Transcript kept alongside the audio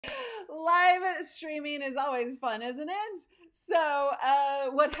Live streaming is always fun, isn't it? So,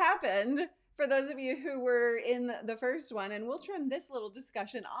 what happened for those of you who were in the first one, and we'll trim this little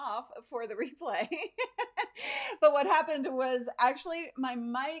discussion off for the replay. But what happened was actually my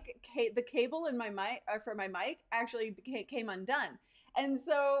mic, the cable in my mic for my mic actually came undone. And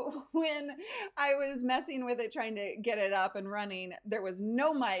so when I was messing with it, trying to get it up and running, there was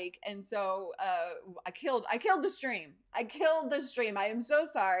no mic. And so I killed the stream. I killed the stream. I am so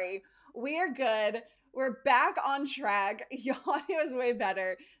sorry. We are good. We're back on track. Your audio is way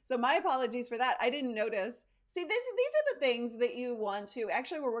better. So my apologies for that. I didn't notice. See, these are the things that you want to,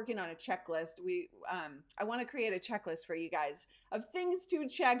 actually, we're working on a checklist. I want to create a checklist for you guys of things to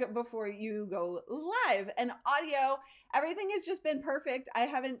check before you go live. And audio, everything has just been perfect. I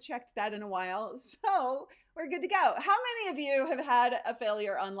haven't checked that in a while. So we're good to go. How many of you have had a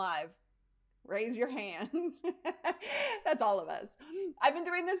failure on live? Raise your hand. That's all of us. I've been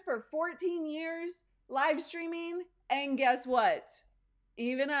doing this for 14 years, live streaming, and guess what?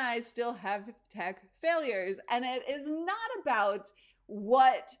 Even I still have tech failures. And it is not about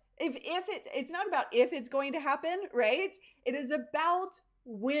it's not about if it's going to happen, right? It is about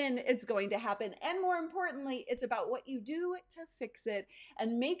when it's going to happen. And more importantly, it's about what you do to fix it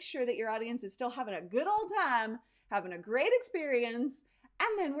and make sure that your audience is still having a good old time, having a great experience.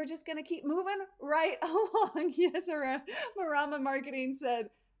 And then we're just going to keep moving right along. Yes, Marama Marketing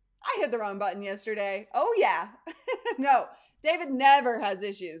said, I hit the wrong button yesterday. Oh, yeah. No, David never has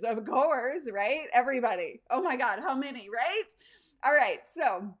issues. Of course, right? Everybody. Oh, my God. How many, right? All right.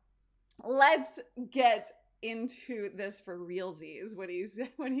 So let's get into this for realsies. What do you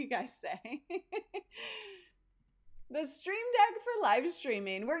guys say? The Stream Deck for live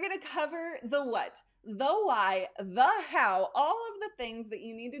streaming. We're going to cover the what, the why, the how, all of the things that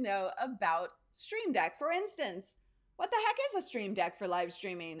you need to know about Stream Deck. For instance, what the heck is a Stream Deck for live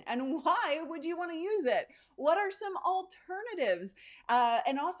streaming and why would you want to use it? What are some alternatives?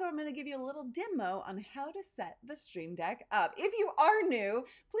 And also I'm going to give you a little demo on how to set the Stream Deck up. If you are new,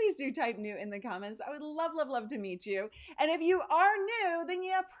 please do type new in the comments. I would love to meet you. And if you are new, then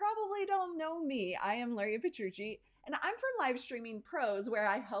you probably don't know me. I am Laria Petrucci. And I'm from Live Streaming Pros, where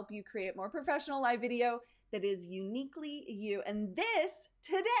I help you create more professional live video that is uniquely you. And this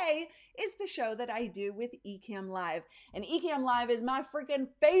today is the show that I do with Ecamm Live. And Ecamm Live is my freaking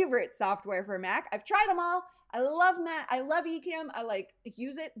favorite software for Mac. I've tried them all. I love Mac. I love Ecamm. I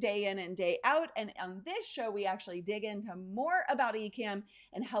use it day in and day out. And on this show, we actually dig into more about Ecamm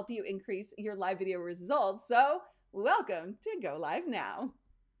and help you increase your live video results. So welcome to Go Live Now.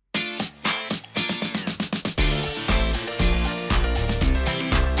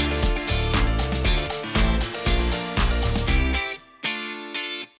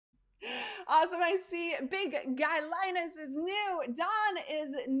 Awesome. I see Big Guy Linus is new. Don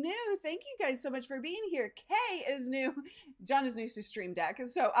is new. Thank you guys so much for being here. Kay is new. John is new to Stream Deck,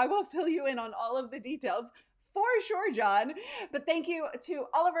 so I will fill you in on all of the details for sure, John. But thank you to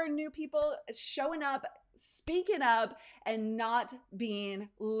all of our new people showing up, speaking up, and not being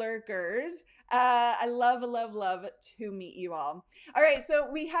lurkers. I love to meet you all. All right,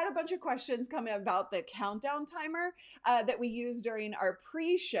 so we had a bunch of questions coming about the countdown timer that we use during our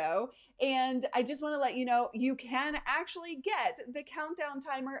pre-show. And I just want to let you know, you can actually get the countdown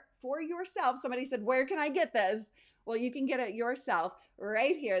timer for yourself. Somebody said, where can I get this? Well, you can get it yourself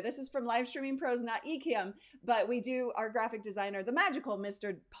right here. This is from Live Streaming Pros, not Ecamm, but we do, our graphic designer, the magical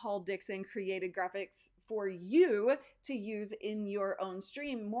Mr. Paul Dixon, created graphics for you to use in your own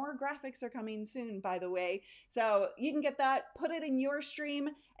stream. More graphics are coming soon, by the way. So you can get that, put it in your stream,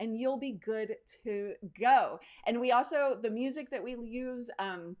 and you'll be good to go. And we also, the music that we use,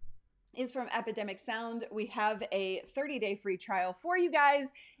 is from Epidemic Sound. We have a 30-day free trial for you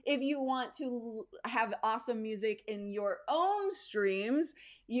guys. If you want to have awesome music in your own streams,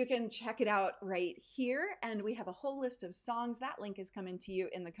 you can check it out right here. And we have a whole list of songs. That link is coming to you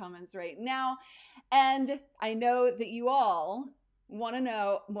in the comments right now. And I know that you all want to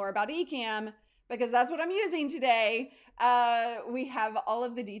know more about Ecamm because that's what I'm using today. We have all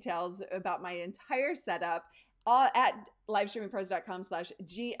of the details about my entire setup at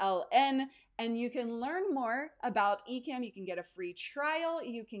livestreamingpros.com/GLN, and you can learn more about Ecamm. You can get a free trial.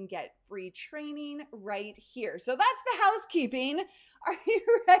 You can get free training right here. So that's the housekeeping. Are you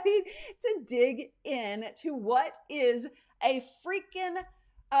ready to dig in to what is a freaking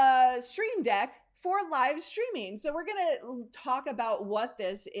Stream Deck for live streaming? So we're going to talk about what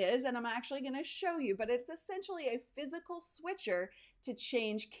this is, and I'm actually going to show you, but it's essentially a physical switcher to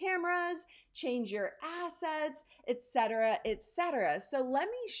change cameras, change your assets, etc., etc. So let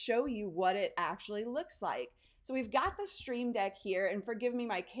me show you what it actually looks like. So we've got the Stream Deck here, and forgive me,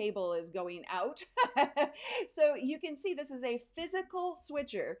 my cable is going out. So you can see this is a physical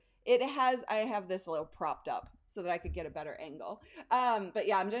switcher. I have this a little propped up so that I could get a better angle. But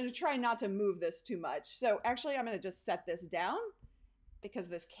yeah, I'm going to try not to move this too much. So actually, I'm going to just set this down because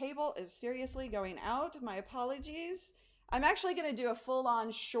this cable is seriously going out. My apologies. I'm actually going to do a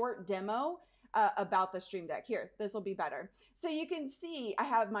full-on short demo about the Stream Deck. Here, this will be better. So you can see I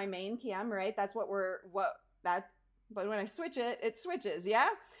have my main cam, right? That's but when I switch it, it switches, yeah?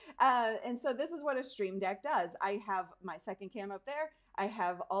 And so this is what a Stream Deck does. I have my second cam up there. I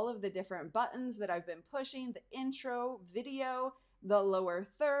have all of the different buttons that I've been pushing, the intro, video, the lower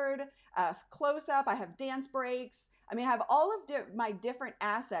third, close up. I have dance breaks. I mean, I have all of my different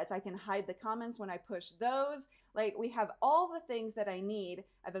assets. I can hide the comments when I push those. Like, we have all the things that I need.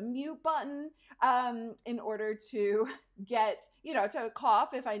 I have a mute button in order to get, to cough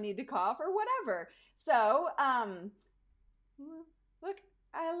if I need to cough or whatever. So, look,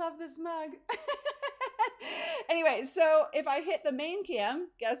 I love this mug. Anyway, so if I hit the main cam,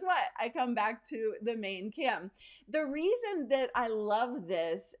 guess what? I come back to the main cam. The reason that I love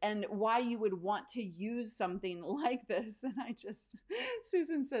this and why you would want to use something like this, and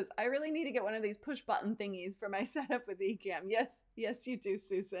Susan says, I really need to get one of these push button thingies for my setup with Ecamm. Yes, you do,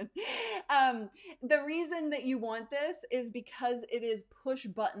 Susan. The reason that you want this is because it is push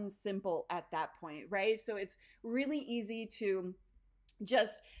button simple at that point, right? So it's really easy to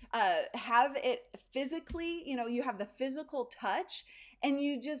just have it physically, you have the physical touch, and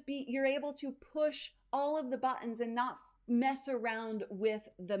you're able to push all of the buttons and not mess around with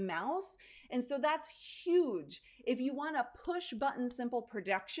the mouse. And so that's huge. If you want a push button simple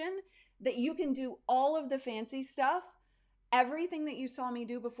production that you can do all of the fancy stuff, everything that you saw me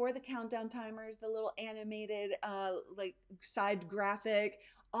do before, the countdown timers, the little animated like side graphic,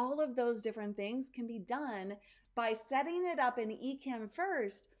 all of those different things can be done by setting it up in Ecamm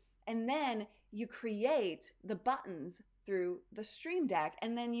first, and then you create the buttons through the Stream Deck,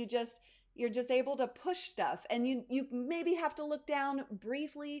 and then you're just able to push stuff, and you maybe have to look down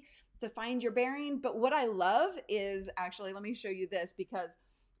briefly to find your bearing. But what I love is, actually, let me show you this, because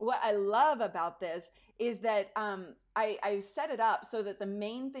what I love about this is that I set it up so that the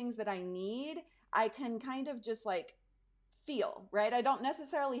main things that I need, I can kind of just like feel, right? I don't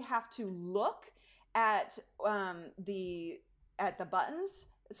necessarily have to look at the buttons.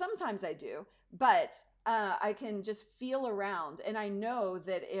 Sometimes I do, but I can just feel around, and I know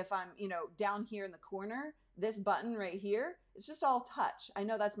that if I'm down here in the corner, this button right here, it's just all touch. I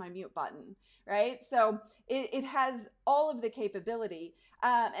know that's my mute button, right? So it has all of the capability.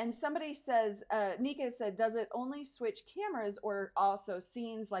 And somebody says, Nika said, does it only switch cameras or also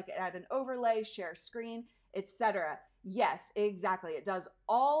scenes, like add an overlay, share screen, etc.? Yes, exactly. It does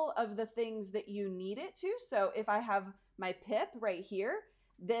all of the things that you need it to. So if I have my pip right here,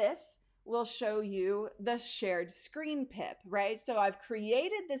 this will show you the shared screen pip, right? So I've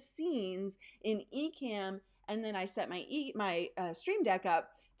created the scenes in Ecamm, and then I set my Stream Deck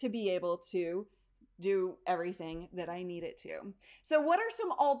up to be able to do everything that I need it to. So what are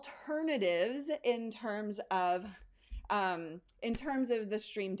some alternatives in terms of the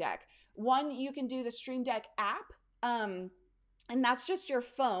Stream Deck? One, you can do the Stream Deck app. And that's just your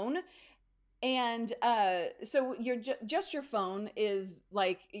phone. And so just your phone is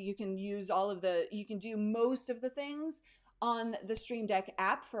like, you can use you can do most of the things on the Stream Deck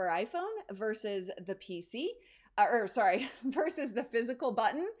app for iPhone versus the PC, versus the physical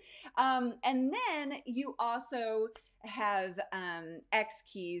button. And then you also have X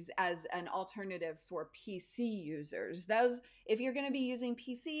keys as an alternative for PC users. Those, if you're going to be using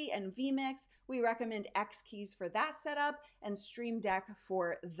PC and vMix, we recommend X keys for that setup and Stream Deck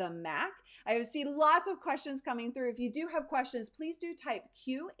for the Mac. I see lots of questions coming through. If you do have questions, please do type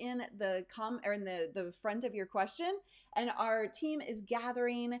Q in the the front of your question, and our team is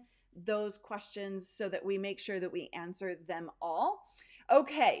gathering those questions so that we make sure that we answer them all.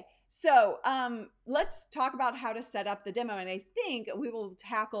 Okay. So let's talk about how to set up the demo. And I think we will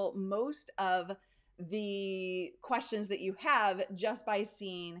tackle most of the questions that you have just by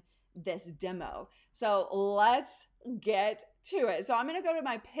seeing this demo. So let's get to it. So I'm going to go to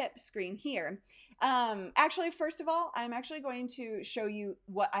my pip screen here. Actually, first of all, I'm actually going to show you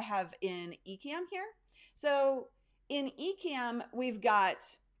what I have in Ecamm here. So in Ecamm, we've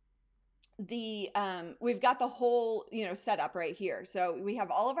got the whole setup right here. So we have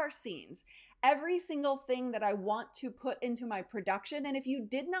all of our scenes, every single thing that I want to put into my production. And if you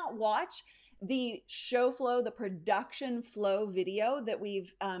did not watch the show flow, the production flow video that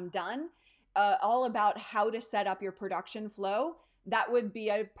we've done all about how to set up your production flow, that would be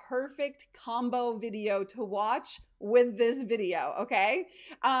a perfect combo video to watch with this video, okay?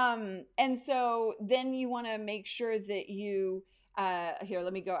 And so then you want to make sure that you, here,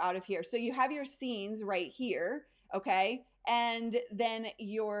 let me go out of here. So you have your scenes right here, okay? And then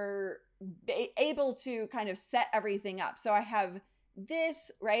you're able to kind of set everything up. So I have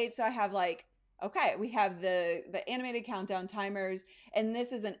this, right? So I have like, okay, we have the animated countdown timers, and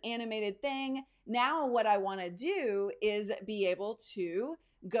this is an animated thing. Now what I want to do is be able to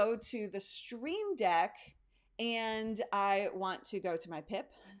go to the Stream Deck, and I want to go to my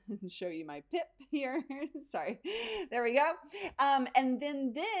pip and show you my pip here. Sorry. There we go. And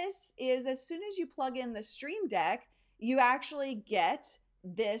then this is, as soon as you plug in the Stream Deck, you actually get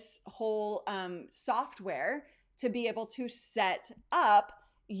this whole software to be able to set up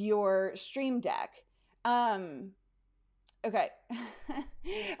your Stream Deck. Okay.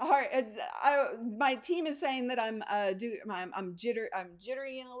 All right. My team is saying that I'm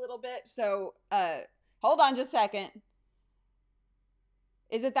jittery in a little bit. So hold on just a second.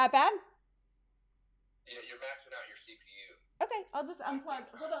 Is it that bad? Yeah, you're maxing out your CPU. Okay, I'll just unplug.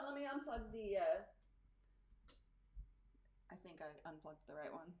 Hold on, let me unplug the. I think I unplugged the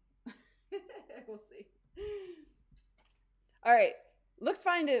right one. We'll see. All right. Looks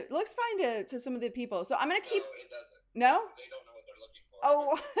fine to some of the people. So I'm gonna keep. No, it doesn't. No? They don't know what they're looking for.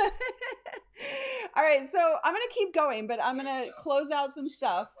 Oh. All right. So I'm gonna keep going, but I'm gonna close out some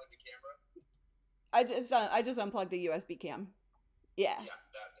stuff. Unplug the camera. I just unplugged a USB cam. Yeah. Yeah.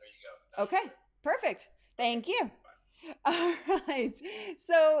 There you go. Okay. Perfect. Thank you. All right.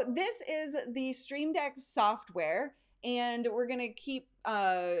 So this is the Stream Deck software, and we're gonna keep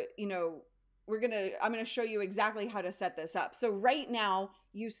I'm going to show you exactly how to set this up. So right now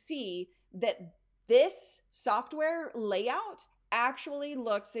you see that this software layout actually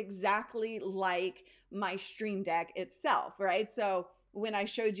looks exactly like my Stream Deck itself, right? So when I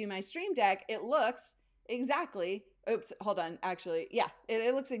showed you my Stream Deck, it looks exactly, oops, hold on, actually, yeah,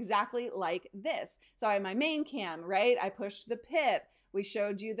 it looks exactly like this. So I have my main cam, right? I pushed the pip. We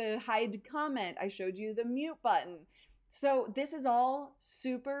showed you the hide comment. I showed you the mute button. So this is all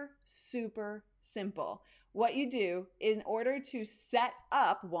super, super simple. What you do in order to set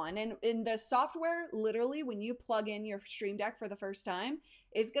up one, and in the software, literally when you plug in your Stream Deck for the first time,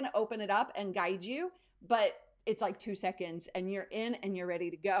 it's going to open it up and guide you, but it's like 2 seconds and you're in and you're ready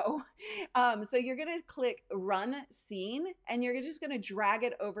to go. So you're going to click run scene, and you're just going to drag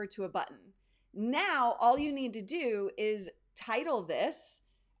it over to a button. Now, all you need to do is title this,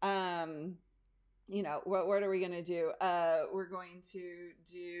 what are we going to do? We're going to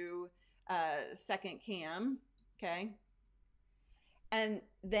do second cam, okay? And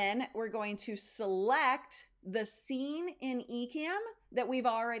then we're going to select the scene in Ecamm that we've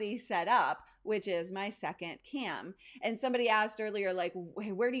already set up, which is my second cam. And somebody asked earlier, like,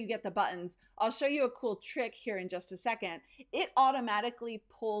 where do you get the buttons? I'll show you a cool trick here in just a second. It automatically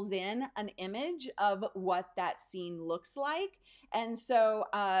pulls in an image of what that scene looks like. And so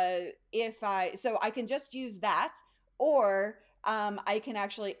I can just use that, or I can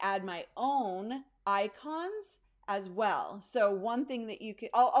actually add my own icons as well. So one thing that you can,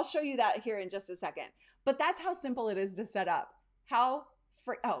 I'll show you that here in just a second. But that's how simple it is to set up.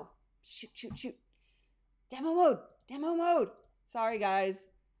 Shoot. Demo mode. Sorry, guys.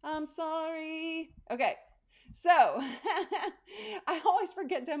 I'm sorry. Okay, so I always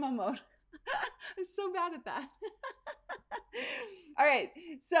forget demo mode. I'm so bad at that. All right,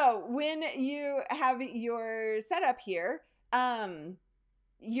 so when you have your setup here, that's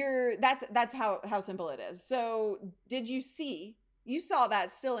how simple it is. So did you see? You saw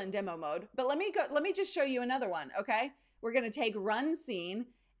that still in demo mode, but let me just show you another one, okay? We're going to take run scene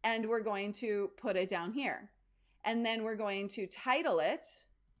and we're going to put it down here. And then we're going to title it,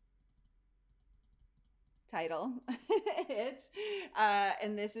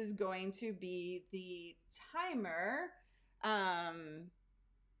 and this is going to be the timer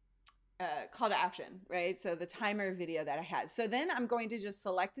call to action, right? So the timer video that I had. So then I'm going to just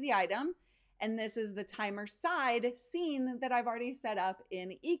select the item, and this is the timer side scene that I've already set up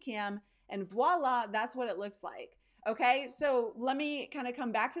in Ecamm, and voila, that's what it looks like. Okay, so let me kind of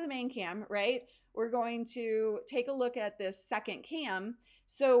come back to the main cam, right? We're going to take a look at this second cam.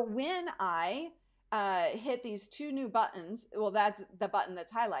 So when I hit these two new buttons, well, that's the button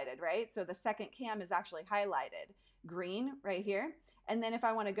that's highlighted, right? So the second cam is actually highlighted green right here. And then if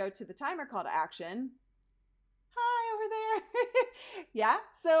I want to go to the timer call to action, hi over there. Yeah,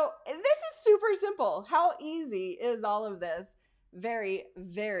 so this is super simple. How easy is all of this? Very,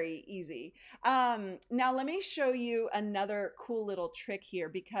 very easy. Now let me show you another cool little trick here,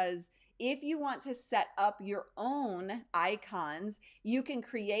 because if you want to set up your own icons, you can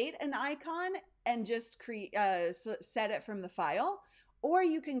create an icon and just set it from the file, or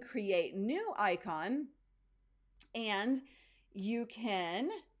you can create new icon and you can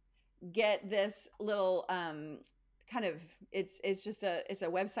get this little kind of it's just it's a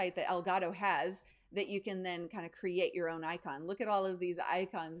website that Elgato has that you can then kind of create your own icon. Look at all of these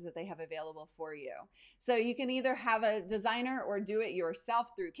icons that they have available for you. So you can either have a designer or do it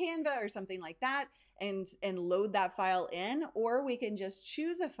yourself through Canva or something like that and load that file in, or we can just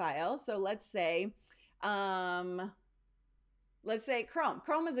choose a file. So let's say Chrome.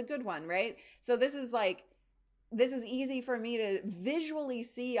 Chrome is a good one, right? So this is easy for me to visually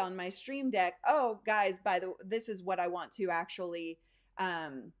see on my Stream Deck. Oh, guys, this is what I want to actually,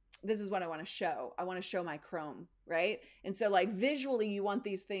 this is what I want to show. I want to show my Chrome, right? And so like visually, you want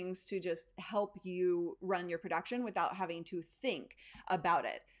these things to just help you run your production without having to think about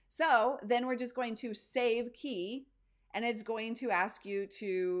it. So then we're just going to save key, and it's going to ask you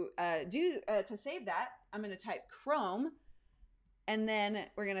to to save that. I'm going to type Chrome, and then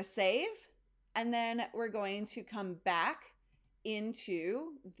we're going to save. And then we're going to come back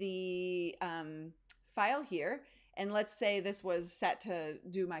into the file here. And let's say this was set to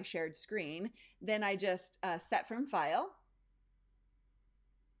do my shared screen. Then I just set from file,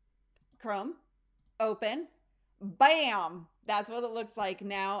 Chrome, open, bam. That's what it looks like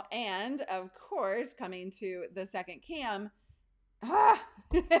now. And of course, coming to the second cam,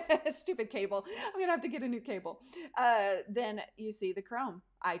 stupid cable. I'm gonna have to get a new cable. Then you see the Chrome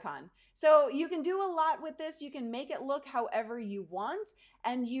icon. So you can do a lot with this. You can make it look however you want,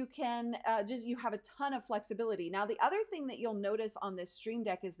 and you can you have a ton of flexibility. Now, the other thing that you'll notice on this Stream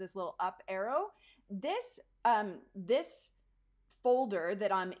Deck is this little up arrow. This folder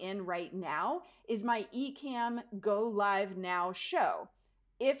that I'm in right now is my Ecamm Go Live Now show.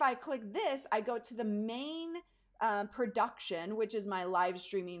 If I click this, I go to the main production, which is my live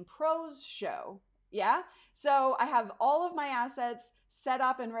streaming pros show. Yeah. So I have all of my assets set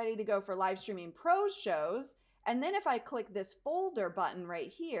up and ready to go for live streaming pros shows. And then if I click this folder button right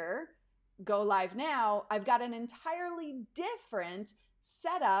here, go live now, I've got an entirely different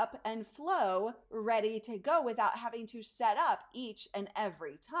setup and flow ready to go without having to set up each and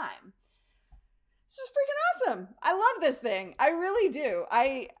every time. This is freaking awesome. I love this thing. I really do.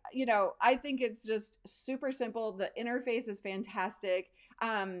 I think it's just super simple. The interface is fantastic.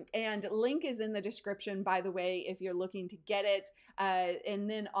 And link is in the description, by the way, if you're looking to get it. And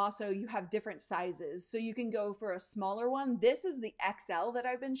then also you have different sizes. So you can go for a smaller one. This is the XL that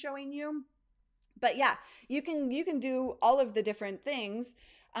I've been showing you. But yeah, you can do all of the different things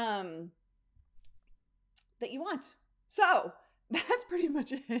that you want. So that's pretty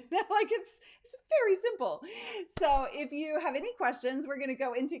much it. Like it's very simple. So if you have any questions, we're going to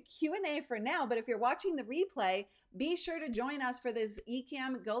go into Q&A for now. But if you're watching the replay, be sure to join us for this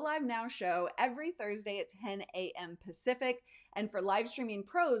Ecamm Go Live Now show every Thursday at 10 a.m. Pacific. And for live streaming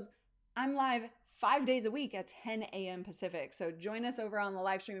pros, I'm live 5 days a week at 10 a.m. Pacific. So join us over on the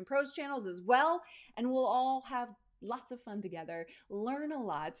live streaming pros channels as well. And we'll all have lots of fun together, learn a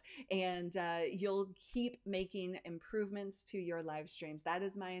lot, and you'll keep making improvements to your live streams. That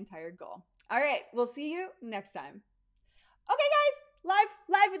is my entire goal. All right, we'll see you next time. Okay, guys,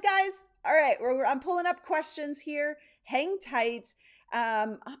 live, guys. All right, I'm pulling up questions here. Hang tight.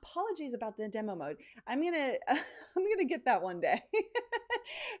 Apologies about the demo mode. I'm gonna get that one day. Who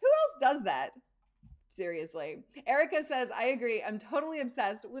else does that? Seriously. Erica says, I agree. I'm totally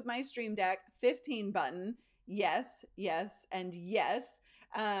obsessed with my Stream Deck 15 button. Yes, and yes.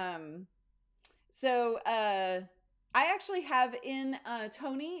 I actually have in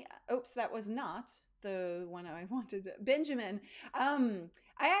Tony. Oops, that was not the one I wanted. Benjamin. I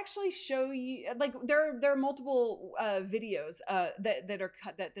actually show you, like, there are multiple videos that are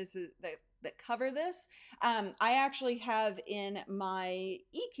cut that cover this. I actually have in my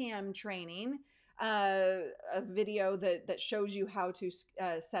Ecamm training a video that shows you how to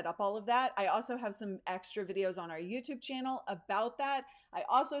set up all of that. I also have some extra videos on our YouTube channel about that. I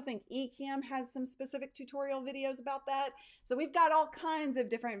also think Ecamm has some specific tutorial videos about that. So we've got all kinds of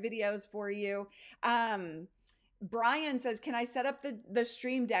different videos for you. Brian says, can I set up the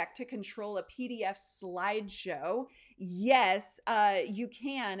Stream Deck to control a PDF slideshow? Yes, you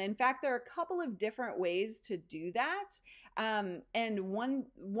can. In fact, there are a couple of different ways to do that. And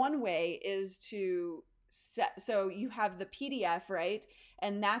one way is to set, so you have the PDF, right?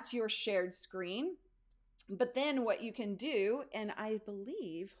 And that's your shared screen. But then what you can do, and I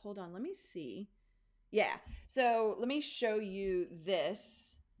believe, hold on, let me see. Yeah, so let me show you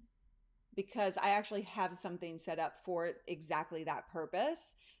this. because I actually have something set up for exactly that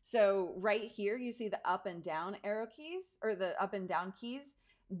purpose. So right here, you see the up and down arrow keys, or the up and down keys.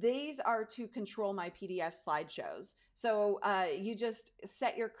 These are to control my PDF slideshows. So you just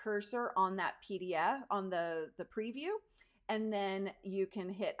set your cursor on that PDF, on the preview, and then you can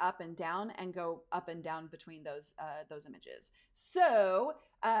hit up and down and go up and down between those images. So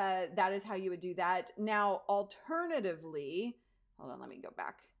that is how you would do that. Now, alternatively, hold on, let me go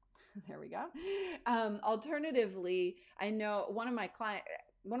back. There we go. Alternatively, I know one of my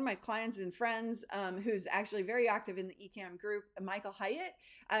clients and friends, who's actually very active in the Ecamm group, Michael Hyatt,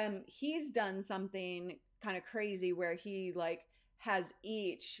 he's done something kind of crazy where he like has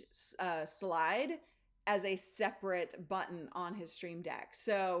each slide as a separate button on his Stream Deck.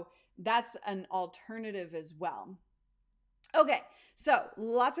 So that's an alternative as well. Okay, so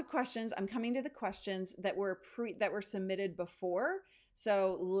lots of questions. I'm coming to the questions that were submitted before.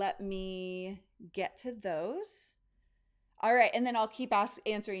 So let me get to those. All right, and then I'll keep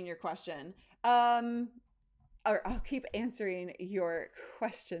answering your question. Or I'll keep answering your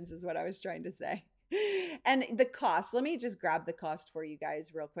questions is what I was trying to say. And the cost, let me just grab the cost for you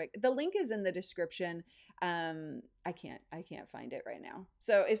guys real quick. The link is in the description. I can't find it right now.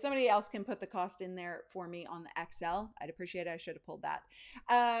 So if somebody else can put the cost in there for me on the Excel, I'd appreciate it. I should have pulled that.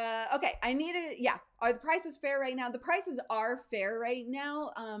 Okay, are the prices fair right now? The prices are fair right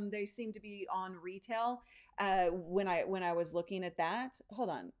now. They seem to be on retail. When I was looking at that, hold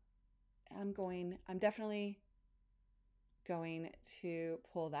on. I'm definitely going to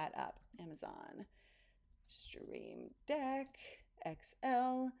pull that up. Amazon Stream Deck XL.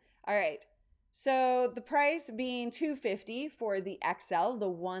 All right. So the price being $250 for the XL, the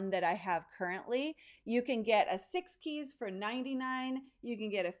one that I have currently. You can get a 6 keys for $99. You can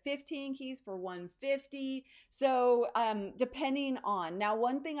get a 15 keys for $150. So depending on, now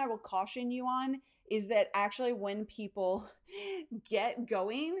one thing I will caution you on is that actually when people get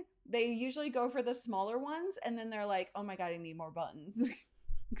going, they usually go for the smaller ones and then they're like, oh my God, I need more buttons,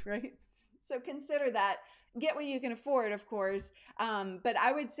 right? So consider that. Get what you can afford, of course. But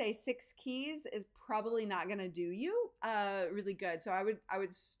I would say 6 keys is probably not going to do you really good. So I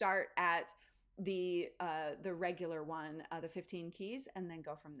would start at the regular one, the 15 keys, and then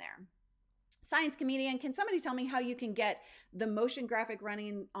go from there. Science comedian, can somebody tell me how you can get the motion graphic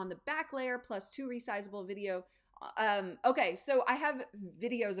running on the back layer plus 2 resizable video? Okay, so I have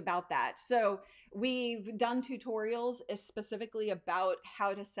videos about that. So we've done tutorials specifically about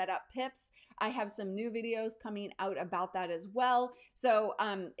how to set up pips. I have some new videos coming out about that as well. So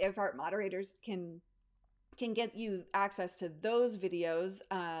if our moderators can get you access to those videos,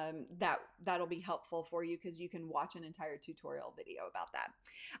 that'll be helpful for you because you can watch an entire tutorial video about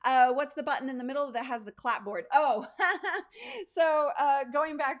that. What's the button in the middle that has the clapboard? Oh, so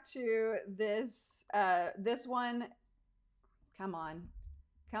going back to this one, come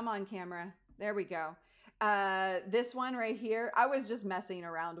on camera. There we go. This one right here, I was just messing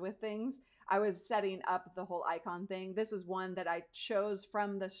around with things. I was setting up the whole icon thing. This is one that I chose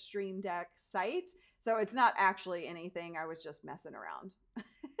from the Stream Deck site. So it's not actually anything. I was just messing around.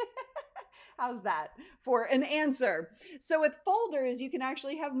 How's that for an answer? So with folders, you can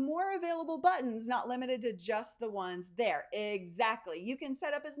actually have more available buttons, not limited to just the ones there. Exactly. You can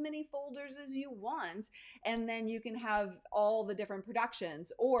set up as many folders as you want, and then you can have all the different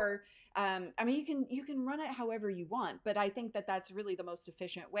productions. Or, I mean, you can run it however you want, but I think that that's really the most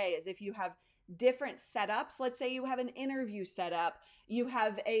efficient way is if you have different setups. Let's say you have an interview setup, you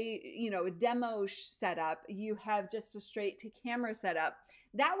have a demo setup, you have just a straight to camera setup.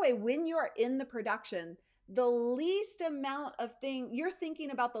 That way, when you're in the production, the least amount of you're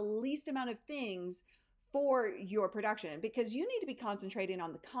thinking about the least amount of things for your production because you need to be concentrating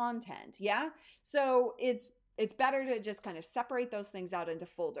on the content. Yeah. So it's better to just kind of separate those things out into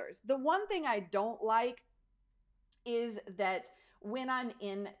folders. The one thing I don't like is that when I'm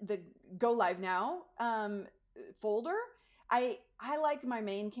in the Go Live Now folder, I like my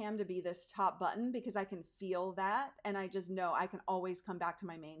main cam to be this top button because I can feel that. And I just know I can always come back to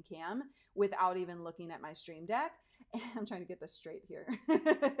my main cam without even looking at my Stream Deck. I'm trying to get this straight here.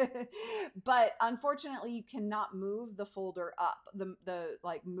 But unfortunately, you cannot move the folder up, the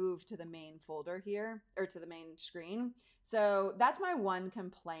like move to the main folder here or to the main screen. So that's my one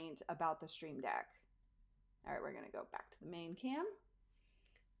complaint about the Stream Deck. All right, we're going to go back to the main cam.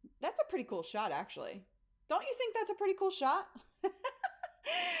 That's a pretty cool shot, actually. Don't you think that's a pretty cool shot?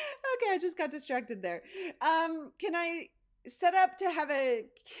 Okay, I just got distracted there. Can I set up to have a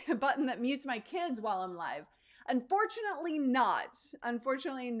button that mutes my kids while I'm live? Unfortunately not.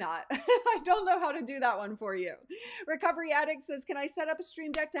 Unfortunately not. I don't know how to do that one for you. Recovery Addict says, can I set up a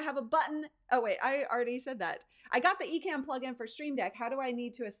Stream Deck to have a button? Oh wait, I already said that. I got the Ecamm plugin for Stream Deck. How do I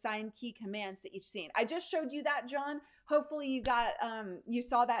need to assign key commands to each scene? I just showed you that, John. Hopefully you got, you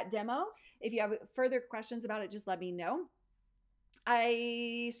saw that demo. If you have further questions about it, just let me know.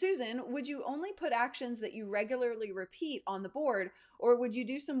 Susan, would you only put actions that you regularly repeat on the board, or would you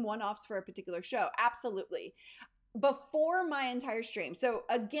do some one-offs for a particular show? Absolutely. Before my entire stream. So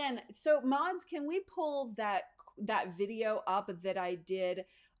again, so mods, can we pull that video up that I did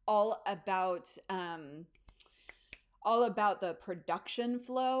all about the production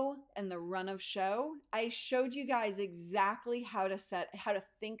flow and the run of show? I showed you guys exactly how to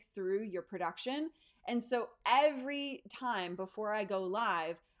think through your production. And so every time before I go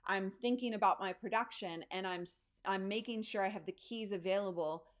live, I'm thinking about my production and I'm making sure I have the keys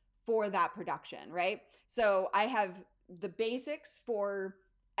available for that production, right? So I have the basics for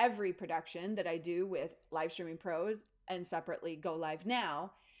every production that I do with Live Streaming Pros and separately Go Live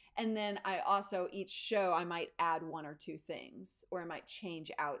Now. And then I also, each show, I might add one or two things, or I might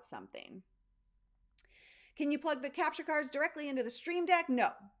change out something. Can you plug the capture cards directly into the Stream Deck?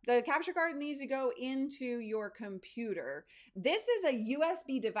 No, the capture card needs to go into your computer. This is a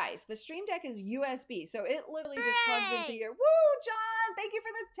USB device. The Stream Deck is USB, so it literally just plugs into your, woo, John, thank you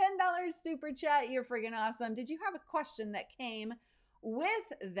for the $10 super chat. You're friggin' awesome. Did you have a question that came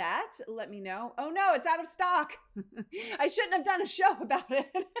with that? Let me know. Oh no, it's out of stock. I shouldn't have done a show about it.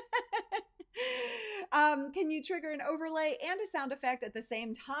 Can you trigger an overlay and a sound effect at the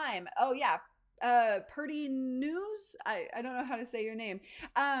same time? Oh yeah. Purdy News. I don't know how to say your name.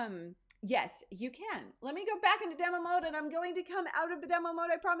 Yes, you can. Let me go back into demo mode, and I'm going to come out of the demo mode.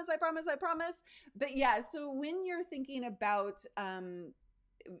 I promise, I promise, I promise. But yeah, so when you're thinking about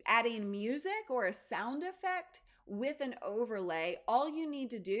adding music or a sound effect with an overlay, all you need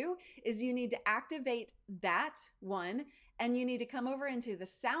to do is you need to activate that one, and you need to come over into the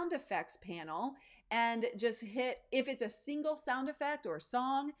sound effects panel and just hit, if it's a single sound effect or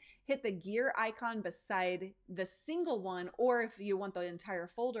song, hit the gear icon beside the single one, or if you want the entire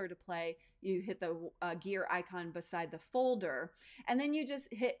folder to play, you hit the gear icon beside the folder, and then you just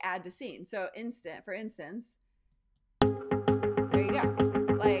hit add to scene. So for instance, there you go.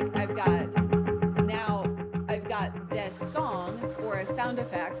 Like I've got this song or a sound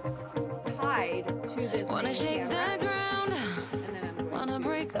effect tied to this Wanna shake camera, the ground, and then I'm going wanna to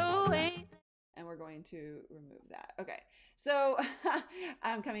break away. And we're going to remove that. Okay, so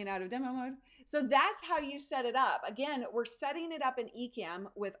I'm coming out of demo mode. So that's how you set it up. Again, we're setting it up in Ecamm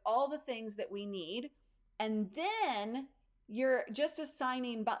with all the things that we need. And then you're just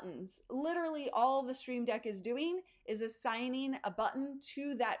assigning buttons. Literally all the Stream Deck is doing is assigning a button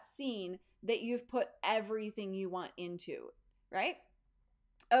to that scene that you've put everything you want into, right?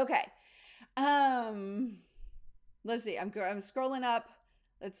 Okay. Let's see. I'm scrolling up.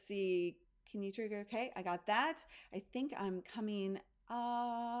 Let's see. Can you trigger? Okay, I got that. I think I'm coming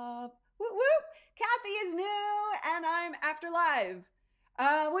up. Whoop, whoop. Kathy is new and I'm after live.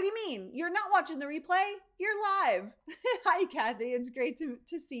 What do you mean? You're not watching the replay? You're live. Hi, Kathy. It's great to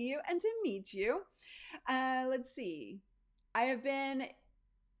see you and to meet you. Let's see. I have been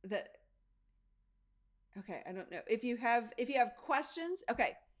okay, I don't know. If you have questions,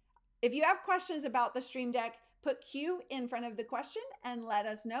 okay. If you have questions about the Stream Deck, put Q in front of the question and let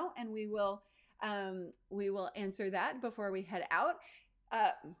us know, and we will answer that before we head out.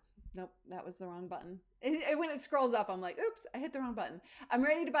 Nope, that was the wrong button. When it scrolls up, I'm like, oops, I hit the wrong button. I'm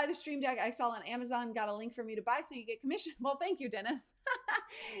ready to buy the Stream Deck XL on Amazon. Got a link for me to buy so you get commission. Well, thank you, Dennis.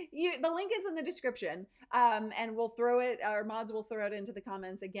 The link is in the description, and we'll throw it, our mods will throw it into the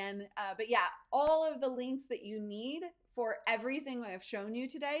comments again. But yeah, all of the links that you need for everything I've shown you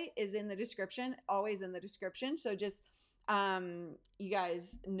today is in the description, always in the description. So just, you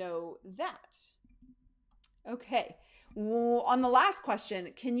guys know that. Okay. On the last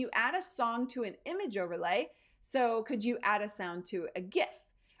question, can you add a song to an image overlay? So could you add a sound to a GIF?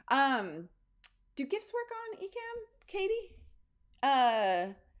 Do GIFs work on Ecamm, Katie?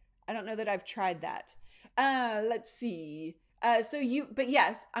 I don't know that I've tried that. Let's see. But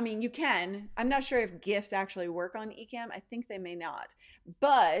yes, I mean, you can. I'm not sure if GIFs actually work on Ecamm. I think they may not.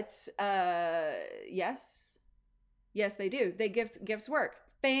 But yes, they do. GIFs work.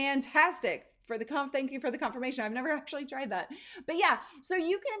 Fantastic. Thank you for the confirmation. I've never actually tried that. But yeah, so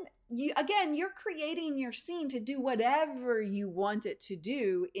again, you're creating your scene to do whatever you want it to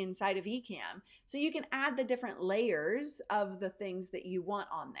do inside of Ecamm. So you can add the different layers of the things that you want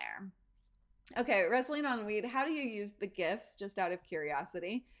on there. Okay, Wrestling on Weed, how do you use the GIFs, just out of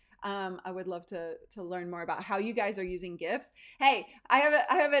curiosity? I would love to learn more about how you guys are using GIFs. Hey, I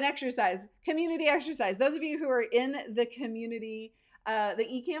have an exercise, community exercise. Those of you who are in the community, the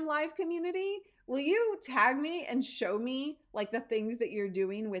Ecamm Live community, will you tag me and show me like the things that you're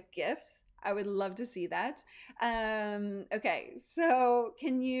doing with GIFs? I would love to see that. Okay, so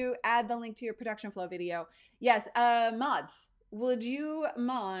can you add the link to your production flow video? Yes, mods, would you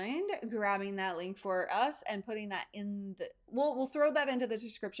mind grabbing that link for us and putting that in the, we'll throw that into the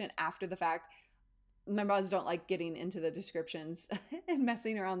description after the fact. My mods don't like getting into the descriptions and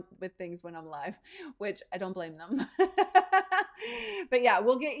messing around with things when I'm live, which I don't blame them. But yeah,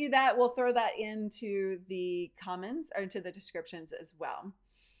 we'll get you that. We'll throw that into the comments or into the descriptions as well.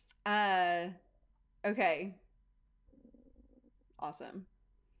 Okay. Awesome.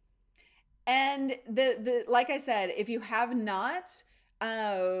 And the like I said, if you have not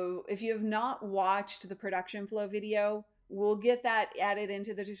watched the production flow video, we'll get that added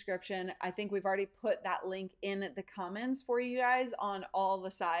into the description. I think we've already put that link in the comments for you guys on all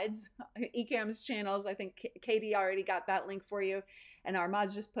the sides. Ecamm's channels, I think Katie already got that link for you, and our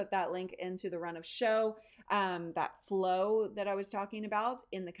mods just put that link into the run of show, that flow that I was talking about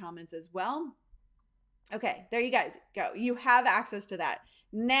in the comments as well. Okay, there you guys go. You have access to that.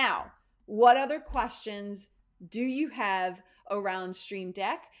 Now, what other questions do you have around Stream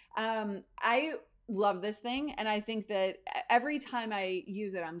Deck? I love this thing, and I think that every time I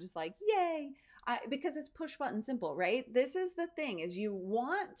use it, I'm just like, yay, because it's push button simple, right? This is the thing, is you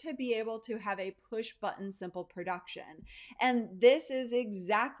want to be able to have a push button simple production. And this is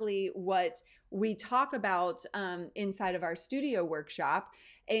exactly what we talk about inside of our studio workshop.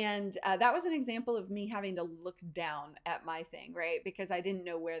 And that was an example of me having to look down at my thing, right? Because I didn't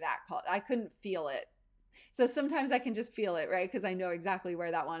know where that called. I couldn't feel it. So sometimes I can just feel it, right? Because I know exactly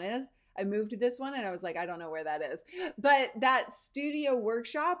where that one is. I moved this one and I was like, I don't know where that is. But that studio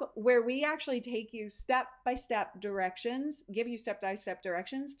workshop where we actually take you step-by-step directions, give you step-by-step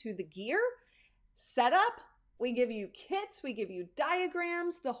directions to the gear setup. We give you kits, we give you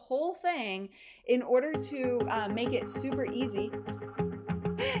diagrams, the whole thing in order to make it super easy.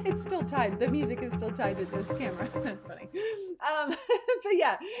 It's still tied. The music is still tied to this camera. That's funny. But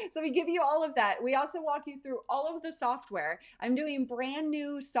yeah, so we give you all of that. We also walk you through all of the software. I'm doing brand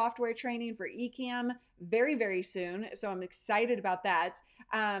new software training for Ecamm very, very soon. So I'm excited about that.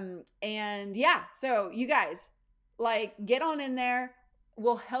 And yeah, so you guys, like, get on in there.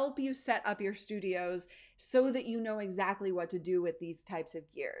 We'll help you set up your studios so that you know exactly what to do with these types of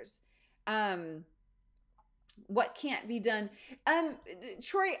gears. What can't be done?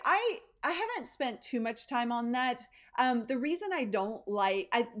 Troy, I haven't spent too much time on that. The reason I don't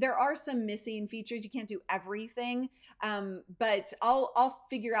like, there are some missing features. You can't do everything, but I'll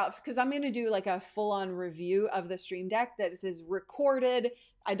figure out, because I'm going to do like a full-on review of the Stream Deck that is recorded.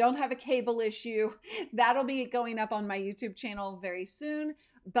 I don't have a cable issue. That'll be going up on my YouTube channel very soon.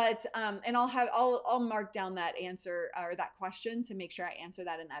 But and I'll mark down that answer or that question to make sure I answer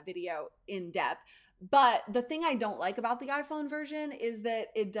that in that video in depth. But the thing I don't like about the iPhone version is that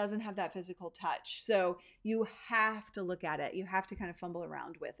it doesn't have that physical touch. So you have to look at it. You have to kind of fumble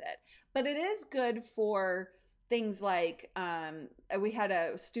around with it. But it is good for things like, we had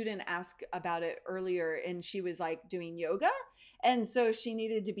a student ask about it earlier, and she was like doing yoga. And so she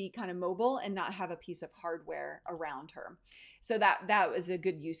needed to be kind of mobile and not have a piece of hardware around her. So that was a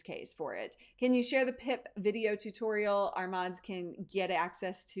good use case for it. Can you share the PIP video tutorial? Our mods can get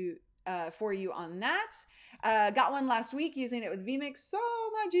access to for you on that. Got one last week using it with vMix. So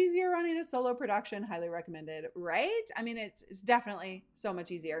much easier running a solo production. Highly recommended, right? I mean, it's definitely so much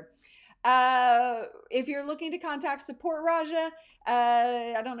easier. If you're looking to contact support, Raja,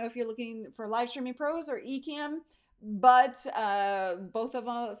 I don't know if you're looking for Live Streaming Pros or Ecamm, but both of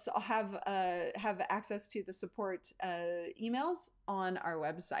us have access to the support emails on our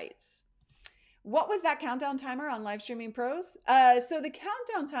websites. What was that countdown timer on Live Streaming Pros? So the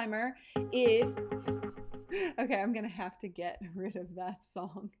countdown timer is, okay, I'm gonna have to get rid of that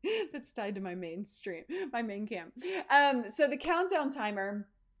song that's tied to my main stream, my main cam. So the countdown timer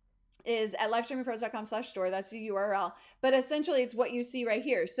is at livestreamingpros.com/store. That's the URL. But essentially it's what you see right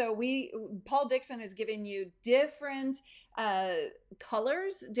here. So Paul Dixon has given you different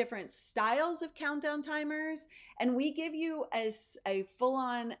colors, different styles of countdown timers, and we give you a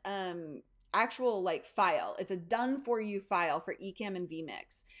full-on actual like file. It's a done for you file for Ecamm and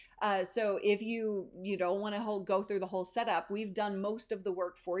vMix. So if you don't want to go through the whole setup, we've done most of the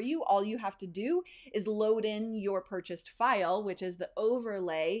work for you. All you have to do is load in your purchased file, which is the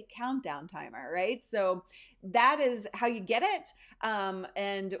overlay countdown timer, right? So that is how you get it,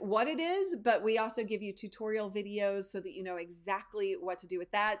 and what it is. But we also give you tutorial videos so that you know exactly what to do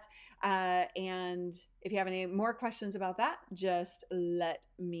with that. And if you have any more questions about that, just let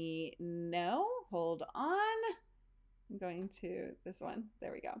me know. Hold on. I'm going to this one.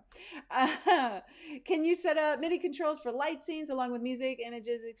 There we go. Can you set up MIDI controls for light scenes along with music,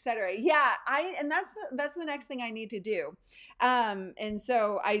 images, etc.? Yeah, and that's the next thing I need to do. And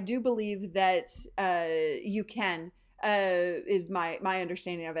so I do believe that you can. Is my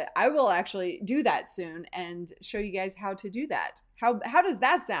understanding of it. I will actually do that soon and show you guys how to do that. How does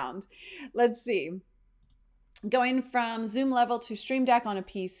that sound? Let's see. Going from Zoom level to Stream Deck on a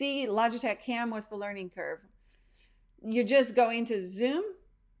PC, Logitech Cam, what's the learning curve? You're just going to Zoom.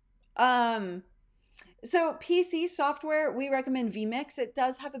 So PC software, we recommend vMix. It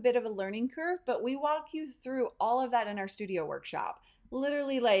does have a bit of a learning curve, but we walk you through all of that in our studio workshop.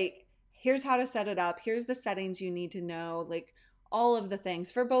 Literally, like, here's how to set it up. Here's the settings you need to know, like all of the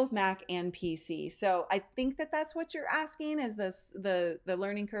things for both Mac and PC. So I think that that's what you're asking, is this the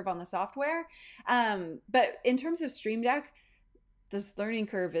learning curve on the software. But in terms of Stream Deck, this learning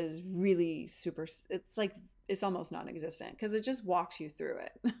curve is really super. It's like, it's almost non-existent because it just walks you through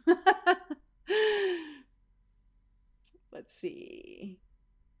it. Let's see.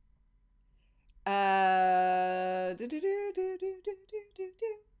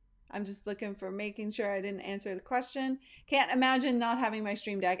 I'm just looking for, making sure I didn't answer the question. Can't imagine not having my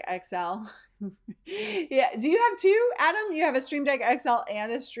Stream Deck XL. Yeah. Do you have two, Adam? You have a Stream Deck XL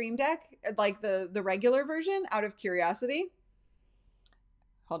and a Stream Deck, like the regular version, out of curiosity?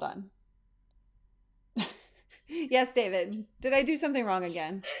 Hold on. Yes, David. Did I do something wrong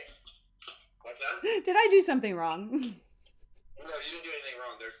again? Hey, what's that? Did I do something wrong? No, you didn't do anything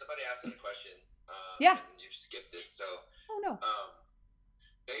wrong. There's somebody asking a question. Yeah. And you skipped it. So. Oh no.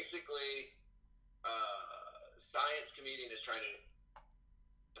 Basically, Science Comedian is trying to.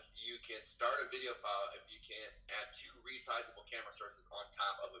 If you can start a video file if you can't add 2 resizable camera sources on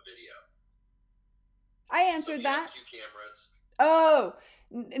top of a video. I answered that. 2 cameras. Oh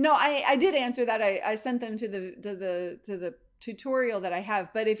no, I did answer that. I sent them to the tutorial that I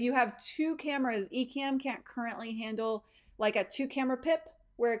have. But if you have 2 cameras, Ecamm can't currently handle like a 2 camera pip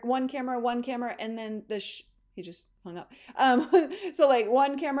where one camera, and then he just hung up. So like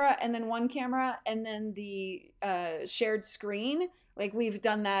 1 camera and then 1 camera and then the shared screen. Like, we've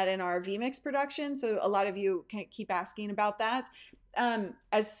done that in our vMix production. So a lot of you can keep asking about that.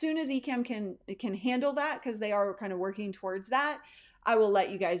 As soon as Ecamm can handle that, because they are kind of working towards that, I will let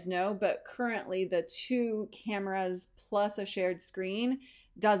you guys know. But currently the 2 cameras plus a shared screen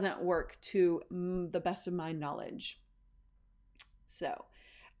doesn't work to the best of my knowledge. So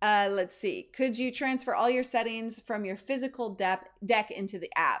let's see. Could you transfer all your settings from your physical deck into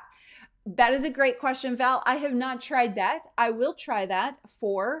the app? That is a great question, Val. I have not tried that. I will try that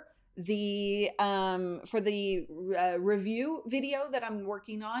for the review video that I'm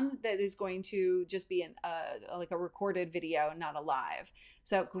working on, that is going to just be like a recorded video, not a live.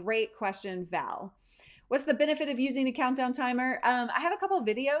 So great question, Val. What's the benefit of using a countdown timer? I have a couple of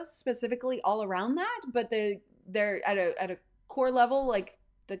videos specifically all around that, but they're at a core level. Like,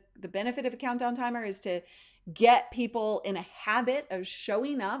 the benefit of a countdown timer is to get people in a habit of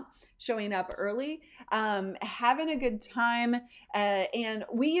showing up early, having a good time. And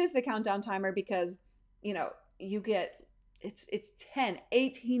we use the countdown timer because, you know, you get, it's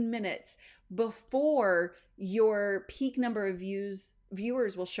 10-18 minutes before your peak number of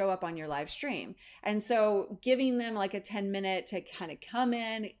viewers will show up on your live stream. And so giving them like a 10-minute to kind of come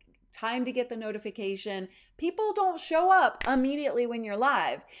in, time to get the notification. People don't show up immediately when you're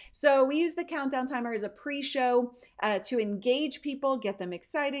live. So we use the countdown timer as a pre-show to engage people, get them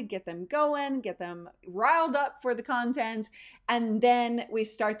excited, get them going, get them riled up for the content. And then we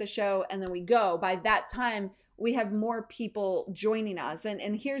start the show and then we go. By that time, we have more people joining us.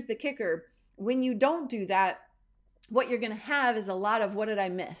 And here's the kicker. When you don't do that, what you're going to have is a lot of, what did I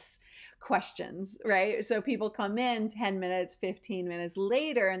miss? Questions, right? So people come in 10 minutes, 15 minutes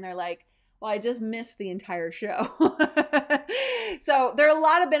later, and they're like, well, I just missed the entire show. So there are a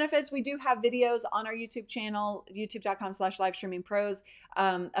lot of benefits. We do have videos on our YouTube channel, youtube.com/livestreamingpros,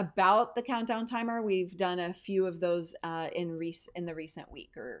 about the countdown timer. We've done a few of those in the recent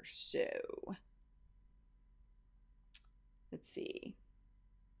week or so. Let's see.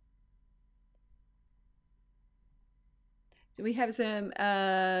 Do we have some,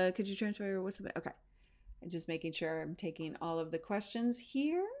 could you transfer, what's the, okay. I'm just making sure I'm taking all of the questions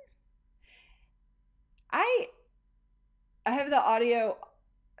here. I have the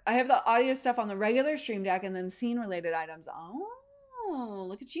audio stuff on the regular Stream Deck and then scene related items. Oh,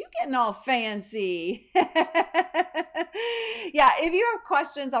 look at you getting all fancy. Yeah, if you have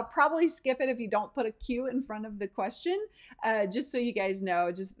questions, I'll probably skip it if you don't put a Q in front of the question, just so you guys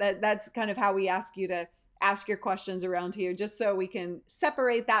know. Just that's kind of how we ask you to ask your questions around here, just so we can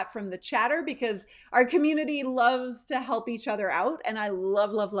separate that from the chatter, because our community loves to help each other out, and I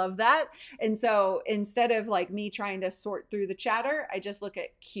love, love, love that. And so instead of like me trying to sort through the chatter, I just look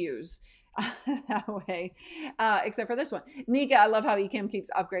at Qs. That way, except for this one. Nika, I love how Ecamm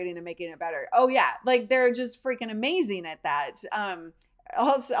keeps upgrading and making it better. Oh yeah, like they're just freaking amazing at that.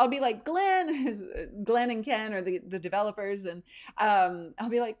 I'll be like, Glenn and Ken are the developers, and I'll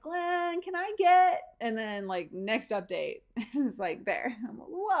be like, Glenn, can I get, and then like next update it's like there. I'm like,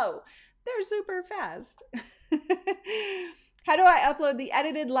 whoa, they're super fast. How do I upload the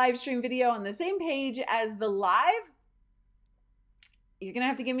edited live stream video on the same page as the live? You're gonna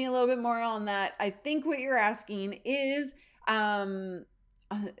have to give me a little bit more on that. I think what you're asking is,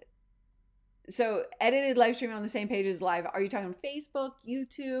 so edited live stream on the same page as live. Are you talking Facebook,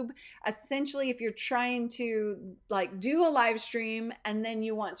 YouTube? Essentially, if you're trying to like do a live stream and then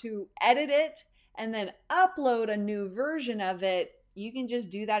you want to edit it and then upload a new version of it, you can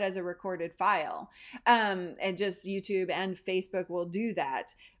just do that as a recorded file. And just YouTube and Facebook will do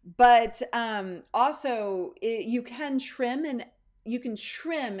that. But also you can trim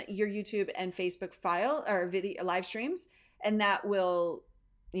your YouTube and Facebook file or video live streams, and that will,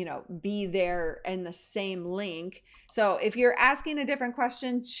 be there in the same link. So if you're asking a different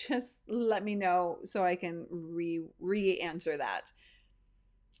question, just let me know so I can re-answer that.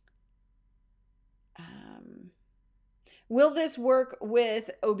 Will this work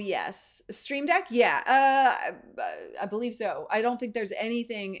with OBS? Stream Deck? Yeah, I believe so. I don't think there's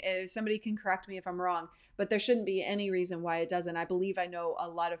anything, somebody can correct me if I'm wrong, but there shouldn't be any reason why it doesn't. I believe I know a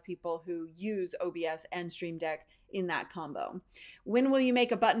lot of people who use OBS and Stream Deck in that combo. When will you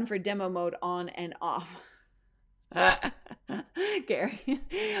make a button for demo mode on and off? Gary,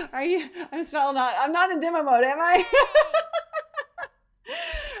 I'm not in demo mode, am I?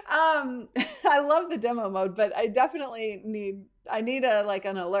 I love the demo mode, but I definitely need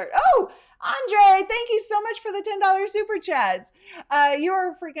an alert. Oh, Andre, thank you so much for the $10 super chats.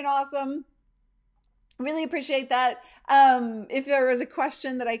 You're freaking awesome. Really appreciate that. If there was a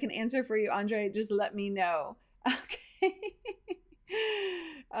question that I can answer for you, Andre, just let me know. Okay.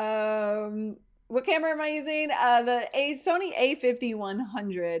 What camera am I using? The Sony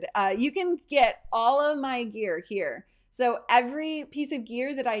A5100. You can get all of my gear here. So every piece of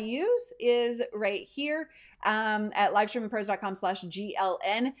gear that I use is right here at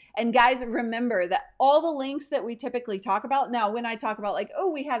livestreamingpros.com/GLN. And guys, remember that all the links that we typically talk about, now when I talk about like,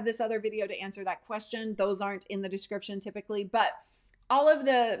 oh, we have this other video to answer that question, those aren't in the description typically, but all of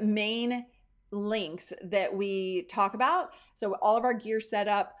the main links that we talk about, so all of our gear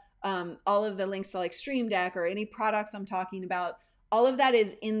setup, all of the links to like Stream Deck or any products I'm talking about, all of that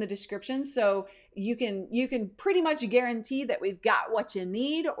is in the description. So you can pretty much guarantee that we've got what you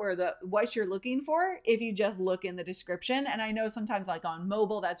need or what you're looking for if you just look in the description. And I know sometimes like on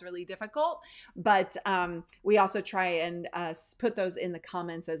mobile that's really difficult, but we also try and put those in the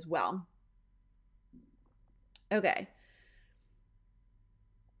comments as well. Okay.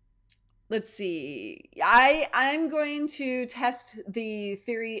 Let's see. I'm going to test the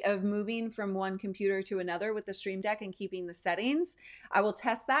theory of moving from one computer to another with the Stream Deck and keeping the settings. I will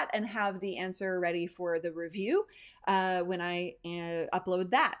test that and have the answer ready for the review when I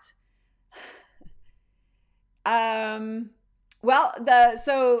upload that. Well,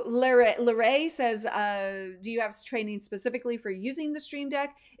 so Lorray says, do you have training specifically for using the Stream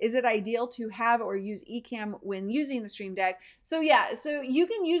Deck? Is it ideal to have or use Ecamm when using the Stream Deck? So yeah, so you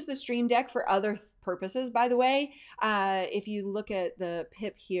can use the Stream Deck for other purposes, by the way. If you look at the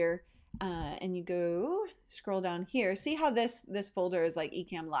pip here and you go scroll down here, see how this folder is like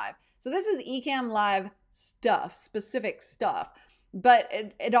Ecamm Live. So this is Ecamm Live stuff, specific stuff, but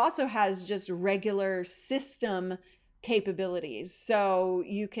it also has just regular system capabilities. So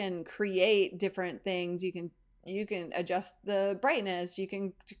you can create different things. You can adjust the brightness. You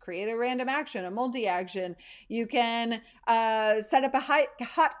can create a random action, a multi-action. You can set up a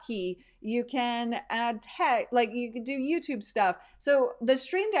hotkey. You can add text, like you could do YouTube stuff. So the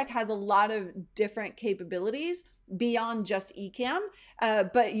Stream Deck has a lot of different capabilities beyond just Ecamm,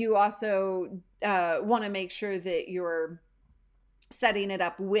 but you also want to make sure that you're setting it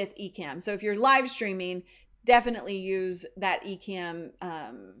up with Ecamm. So if you're live streaming, definitely use that Ecamm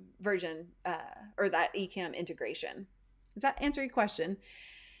version or that Ecamm integration. Does that answer your question?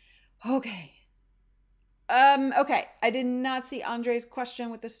 Okay. Okay. I did not see Andre's question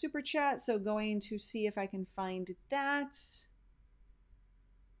with the super chat, so going to see if I can find that.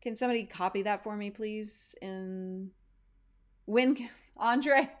 Can somebody copy that for me, please? In when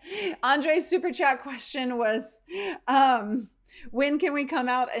Andre's super chat question was, when can we come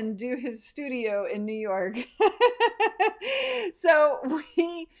out and do his studio in New York? So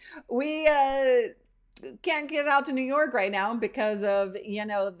we can't get out to New York right now because of, you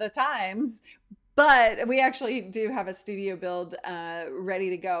know, the times. But we actually do have a studio build ready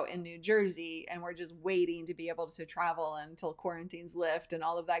to go in New Jersey, and we're just waiting to be able to travel until quarantines lift and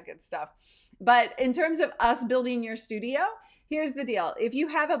all of that good stuff. But in terms of us building your studio, here's the deal. If you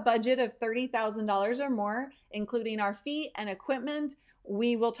have a budget of $30,000 or more, including our fee and equipment,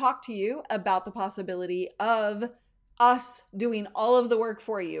 we will talk to you about the possibility of us doing all of the work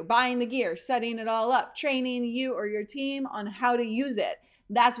for you, buying the gear, setting it all up, training you or your team on how to use it.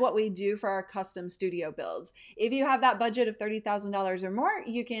 That's what we do for our custom studio builds. If you have that budget of $30,000 or more,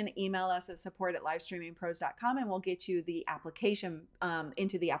 you can email us at support@livestreamingpros.com and we'll get you the application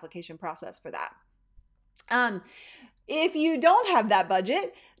into the application process for that. If you don't have that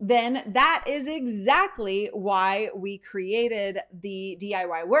budget, then that is exactly why we created the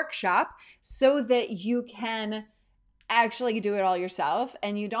DIY workshop, so that you can actually do it all yourself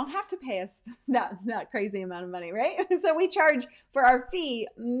and you don't have to pay us that crazy amount of money, right? So we charge for our fee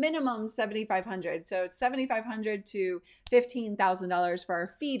minimum $7,500. So it's $7,500 to $15,000 for our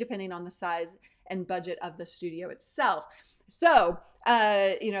fee, depending on the size and budget of the studio itself. So,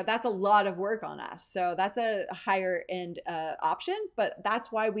 you know, that's a lot of work on us. So that's a higher end option, but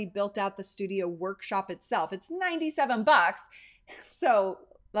that's why we built out the studio workshop itself. It's $97. So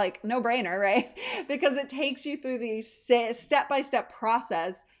like no brainer, right? Because it takes you through the step-by-step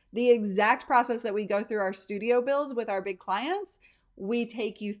process, the exact process that we go through our studio builds with our big clients. We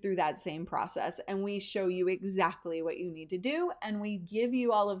take you through that same process and we show you exactly what you need to do. And we give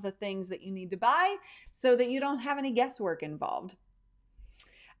you all of the things that you need to buy so that you don't have any guesswork involved.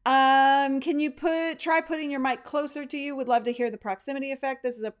 Can you try putting your mic closer to you? Would love to hear the proximity effect.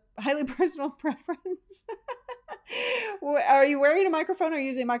 This is a highly personal preference. Are you wearing a microphone or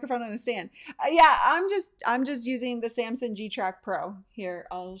using a microphone on a stand? Yeah, I'm just using the Samsung G-Track Pro. Here,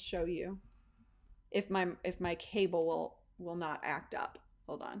 I'll show you if my cable will not act up.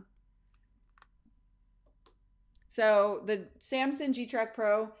 Hold on. So the Samsung G-Track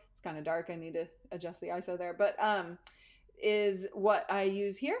Pro, it's kind of dark. I need to adjust the ISO there, but is what I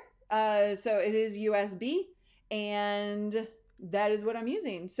use here. So it is USB, and that is what I'm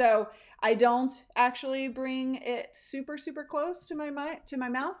using. So I don't actually bring it super, super close to my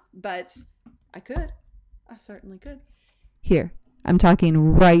mouth, but I could. I certainly could. Here, I'm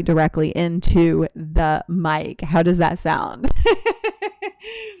talking right directly into the mic. How does that sound?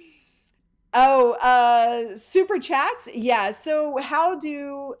 Oh, super chats. Yeah. So how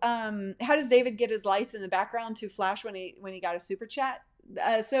does David get his lights in the background to flash when he got a super chat?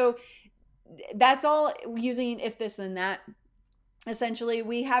 So that's all using if this then that. Essentially,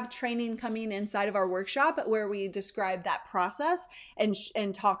 we have training coming inside of our workshop where we describe that process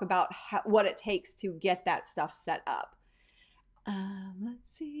and talk about what it takes to get that stuff set up.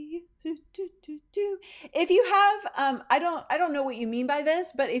 Let's see. If you have, I don't know what you mean by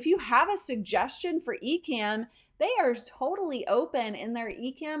this, but if you have a suggestion for Ecamm, they are totally open in their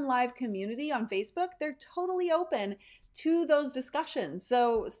Ecamm Live community on Facebook. They're totally open to those discussions.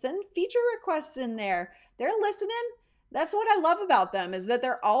 So send feature requests in there. They're listening. That's what I love about them, is that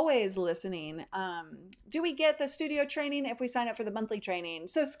they're always listening. Do we get the studio training if we sign up for the monthly training?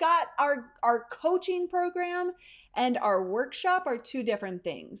 So Scott, our coaching program and our workshop are two different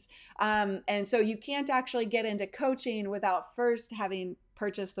things. And so you can't actually get into coaching without first having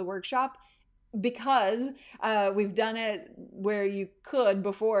purchased the workshop, because we've done it where you could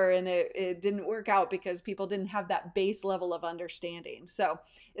before and it didn't work out because people didn't have that base level of understanding. So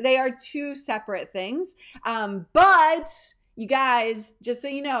they are two separate things. But you guys, just so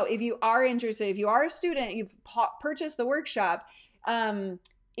you know, if you are interested, if you are a student, you've purchased the workshop,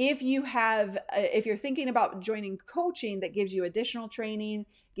 if you're thinking about joining coaching that gives you additional training,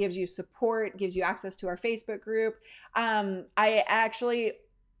 gives you support, gives you access to our Facebook group, I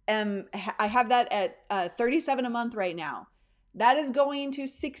have that at $37 a month right now. That is going to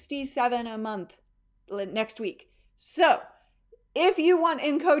 $67 a month next week. So if you want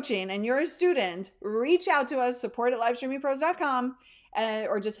in coaching and you're a student, reach out to us, support@livestreamingpros.com,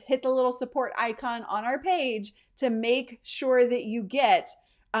 or just hit the little support icon on our page to make sure that you get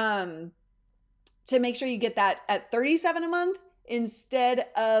that at $37 a month instead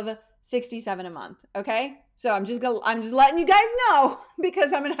of $67 a month. Okay. So I'm just letting you guys know,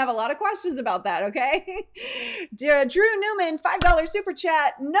 because I'm going to have a lot of questions about that. Okay. Drew Newman, $5 super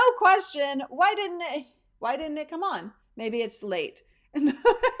chat. No question. Why didn't it come on? Maybe it's late.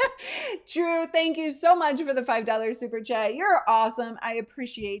 Drew, thank you so much for the $5 super chat. You're awesome. I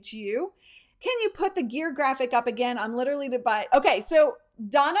appreciate you. Can you put the gear graphic up again? I'm literally to buy. Okay, so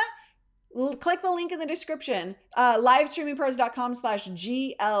Donna, click the link in the description,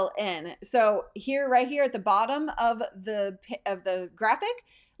 livestreamingpros.com/GLN. So here, right here at the bottom of the graphic,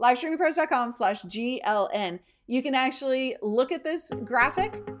 livestreamingpros.com/GLN. You can actually look at this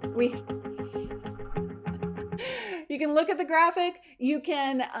graphic. You can look at the graphic. You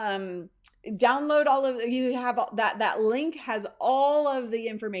can download all of, you have that link has all of the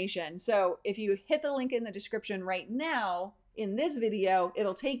information. So if you hit the link in the description right now in this video,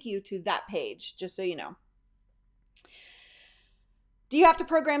 it'll take you to that page, just so you know. Do you have to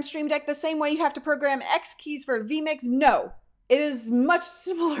program Stream Deck the same way you have to program X keys for vMix? No. It is much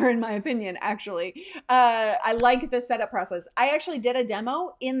simpler in my opinion, actually. I like the setup process. I actually did a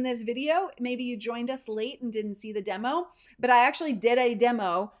demo in this video. Maybe you joined us late and didn't see the demo, but I actually did a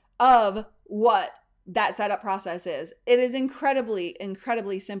demo of what that setup process is. It is incredibly,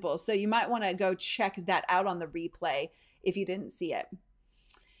 incredibly simple. So you might want to go check that out on the replay if you didn't see it.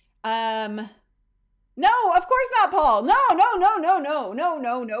 No, of course not, Paul. No.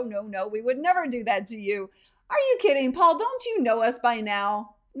 We would never do that to you. Are you kidding, Paul? Don't you know us by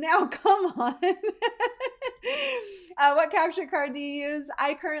now? Now, come on. What capture card do you use?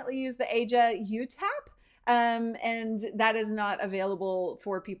 I currently use the Aja UTAP, and that is not available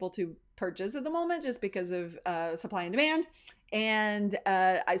for people to purchase at the moment just because of supply and demand. And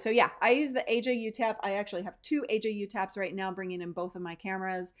so yeah, I use the Aja UTAP. I actually have two Aja UTAPs right now, bringing in both of my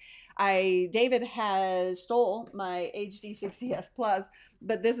cameras. David has stole my HD60S Plus,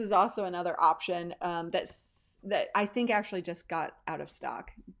 but this is also another option that I think actually just got out of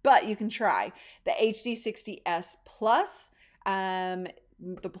stock. But you can try the HD60S Plus.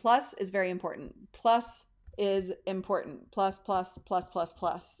 The plus is very important. Plus is important. Plus.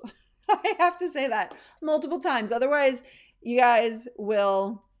 I have to say that multiple times. Otherwise, you guys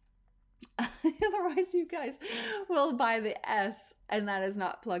will buy the S, and that is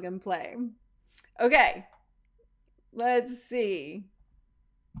not plug and play. Okay, let's see.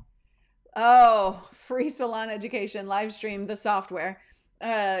 Oh, free salon education live stream, the software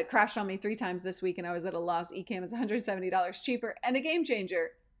crashed on me 3 times this week and I was at a loss. Ecamm is $170 cheaper and a game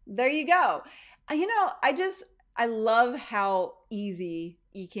changer. There you go. You know, I love how easy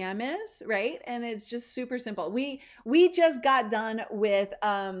Ecamm is, right? And it's just super simple. We just got done with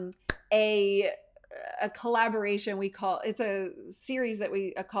a collaboration it's a series that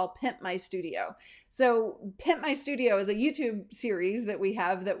we call Pimp My Studio. So Pimp My Studio is a YouTube series that we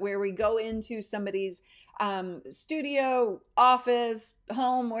have where we go into somebody's studio, office,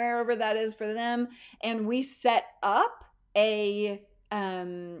 home, wherever that is for them, and we set up a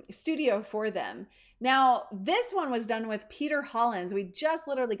studio for them. Now, this one was done with Peter Hollins. We just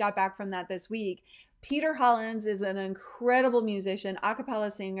literally got back from that this week. Peter Hollins is an incredible musician, a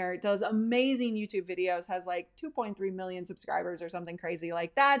cappella singer, does amazing YouTube videos, has like 2.3 million subscribers or something crazy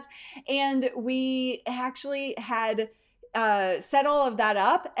like that. And we actually had set all of that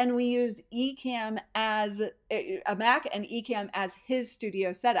up, and we used Ecamm as a Mac and Ecamm as his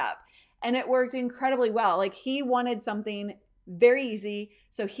studio setup. And it worked incredibly well. Like, he wanted something very easy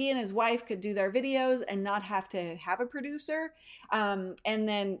so he and his wife could do their videos and not have to have a producer. And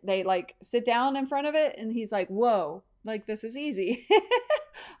then they like sit down in front of it and he's like, whoa, like this is easy.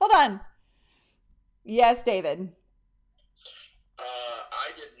 Hold on. Yes, David. I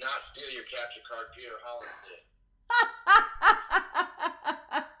did not steal your capture card. Peter Hollins did.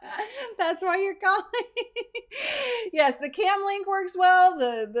 That's why you're calling. Yes, the cam link works well.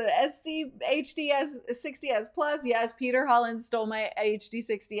 The HD60S Plus. Yes, Peter Hollins stole my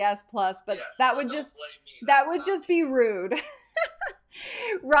HD60S Plus, but yes, that would just be rude.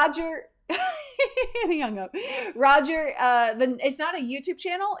 Roger. He hung up. Roger, it's not a YouTube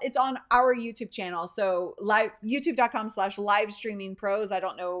channel. It's on our YouTube channel. So youtube.com/livestreamingpros. I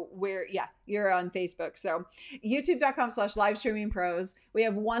don't know where. Yeah, you're on Facebook. So youtube.com/livestreamingpros. We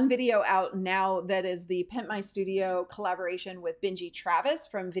have one video out now that is the Pimp My Studio collaboration with Benji Travis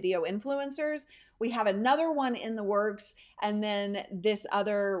from Video Influencers. We have another one in the works. And then this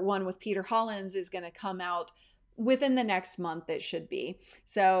other one with Peter Hollins is going to come out within the next month. It should be.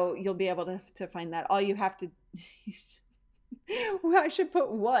 So you'll be able to find that. All you have to, well, I should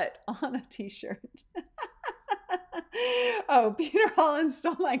put what on a t-shirt? Oh, Peter Hollins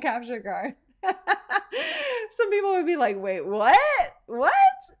stole my capture card. Some people would be like, wait, what? All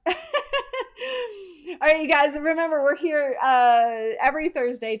right, you guys, remember we're here every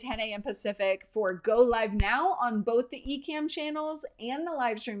Thursday, 10 a.m. Pacific for Go Live Now on both the Ecamm channels and the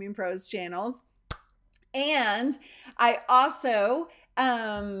Live Streaming Pros channels. And I also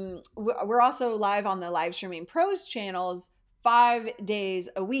We're also live on the Live Streaming Pros channels 5 days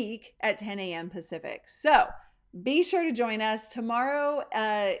a week at 10 a.m. Pacific. So be sure to join us. Tomorrow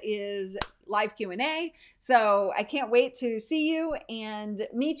is live Q&A. So I can't wait to see you and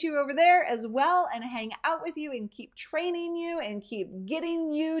meet you over there as well, and hang out with you and keep training you and keep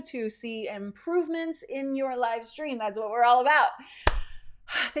getting you to see improvements in your live stream. That's what we're all about.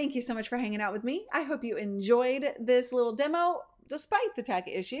 Thank you so much for hanging out with me. I hope you enjoyed this little demo despite the tech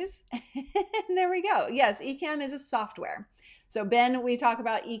issues. And there we go. Yes, Ecamm is a software. So Ben, we talk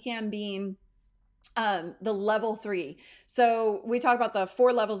about Ecamm being the level 3. So we talk about the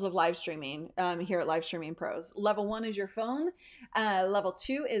 4 levels of live streaming here at Live Streaming Pros. Level 1 is your phone. Level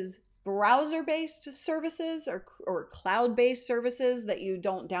 2 is browser-based services or cloud-based services that you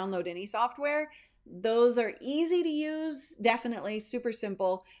don't download any software. Those are easy to use, definitely super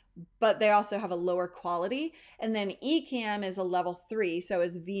simple, but they also have a lower quality. And then Ecamm is a level 3, so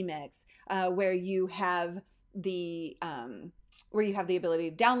is vMix, where you have the ability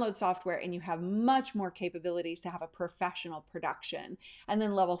to download software and you have much more capabilities to have a professional production. And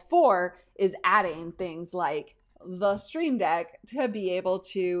then level 4 is adding things like the Stream Deck to be able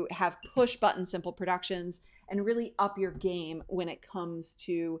to have push button simple productions and really up your game when it comes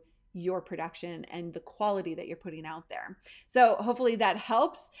to your production and the quality that you're putting out there. So hopefully that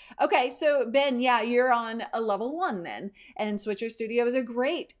helps. Okay, so Ben, yeah, you're on a level 1 then, and Switcher Studio is a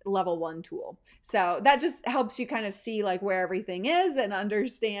great level 1 tool. So that just helps you kind of see like where everything is and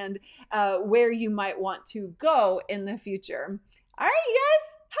understand where you might want to go in the future. All right, you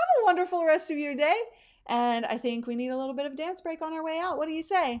guys, have a wonderful rest of your day. And I think we need a little bit of dance break on our way out. What do you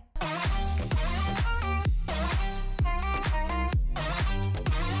say?